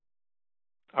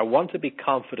I want to be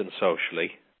confident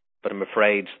socially, but I'm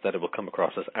afraid that it will come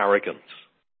across as arrogance.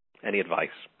 Any advice?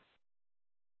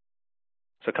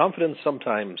 So confidence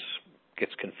sometimes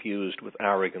gets confused with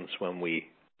arrogance when we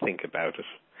think about it.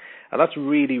 And that's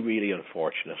really, really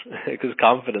unfortunate, because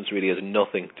confidence really has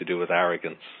nothing to do with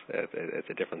arrogance. It's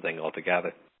a different thing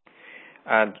altogether.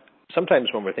 And sometimes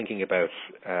when we're thinking about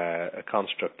a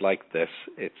construct like this,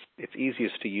 it's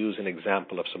easiest to use an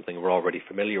example of something we're already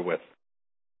familiar with.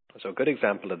 So a good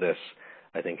example of this,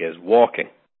 I think, is walking.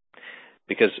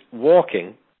 Because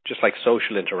walking, just like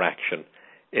social interaction,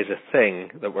 is a thing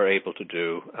that we're able to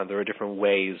do, and there are different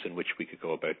ways in which we could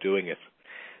go about doing it.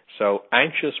 So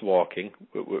anxious walking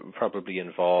would probably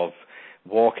involve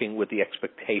walking with the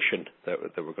expectation that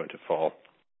we're going to fall,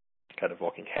 kind of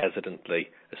walking hesitantly,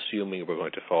 assuming we're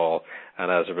going to fall, and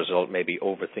as a result maybe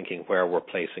overthinking where we're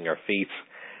placing our feet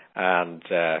and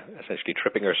essentially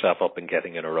tripping ourselves up and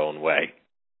getting in our own way.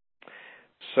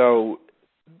 So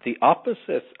the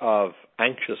opposite of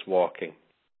anxious walking,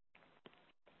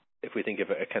 if we think of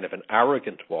a kind of an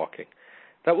arrogant walking,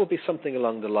 that will be something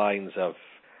along the lines of,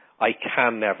 I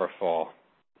can never fall.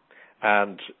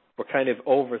 And we're kind of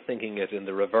overthinking it in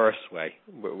the reverse way.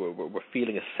 We're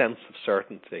feeling a sense of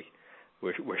certainty.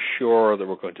 We're sure that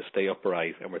we're going to stay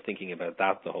upright, and we're thinking about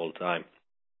that the whole time.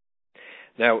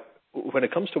 Now, when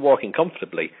it comes to walking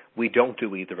comfortably, we don't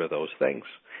do either of those things.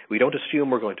 We don't assume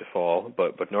we're going to fall,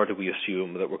 but nor do we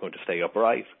assume that we're going to stay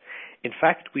upright. In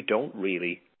fact, we don't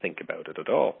really think about it at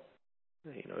all.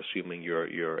 Assuming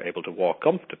you're able to walk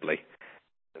comfortably,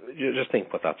 you just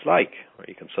think what that's like, or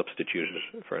you can substitute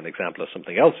it for an example of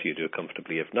something else you do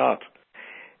comfortably if not.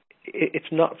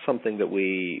 It's not something that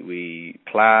we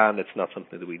plan. It's not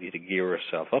something that we need to gear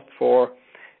ourselves up for.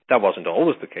 That wasn't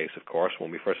always the case, of course.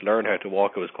 When we first learned how to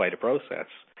walk, it was quite a process.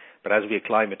 But as we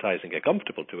acclimatize and get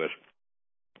comfortable to it,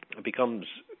 it becomes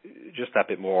just that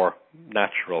bit more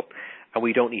natural, and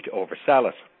we don't need to oversell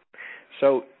it.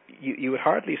 So you would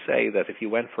hardly say that if you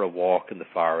went for a walk in the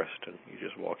forest and you're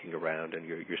just walking around and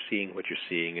you're seeing what you're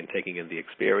seeing and taking in the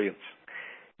experience,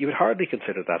 you would hardly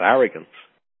consider that arrogance.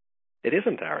 It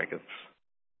isn't arrogance,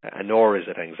 and nor is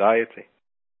it anxiety.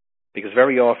 Because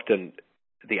very often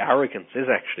the arrogance is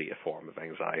actually a form of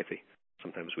anxiety.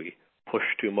 Sometimes we push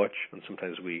too much and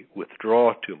sometimes we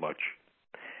withdraw too much.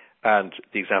 And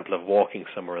the example of walking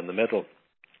somewhere in the middle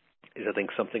is, I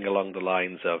think, something along the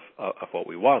lines of what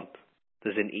we want.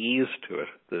 There's an ease to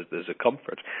it. There's a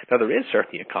comfort. Now, there is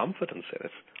certainly a confidence in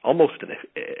it, almost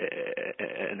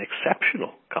an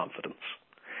exceptional confidence,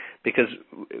 because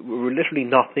we're literally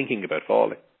not thinking about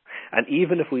falling. And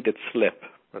even if we did slip,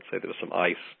 let's say there was some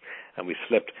ice and we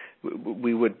slipped,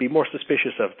 we would be more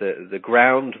suspicious of the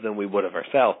ground than we would of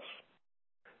ourselves.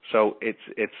 So it's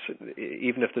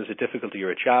even if there's a difficulty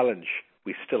or a challenge,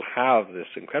 we still have this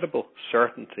incredible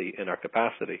certainty in our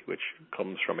capacity, which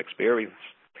comes from experience.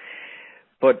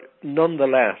 But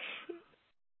nonetheless,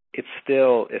 it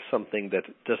still is something that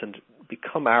doesn't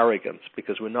become arrogance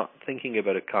because we're not thinking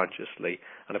about it consciously.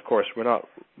 And of course, we're not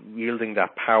wielding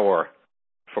that power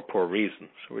for poor reasons.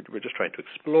 We're just trying to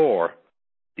explore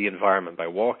the environment by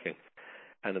walking.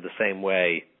 And in the same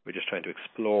way, we're just trying to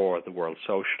explore the world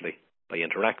socially by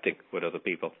interacting with other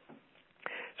people.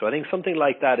 So I think something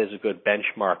like that is a good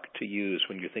benchmark to use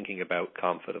when you're thinking about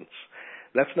confidence.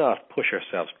 Let's not push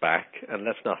ourselves back, and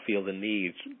let's not feel the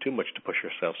need too much to push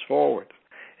ourselves forward.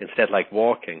 Instead, like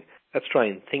walking, let's try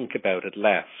and think about it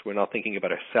less. We're not thinking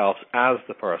about ourselves as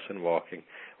the person walking.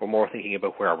 We're more thinking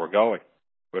about where we're going.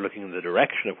 We're looking in the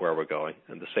direction of where we're going.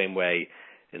 In the same way,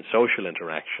 in social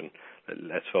interaction,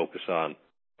 let's focus on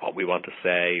what we want to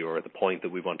say or the point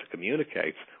that we want to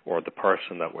communicate or the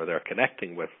person that we're there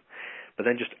connecting with. But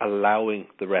then just allowing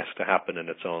the rest to happen in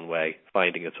its own way,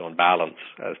 finding its own balance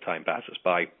as time passes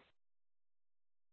by.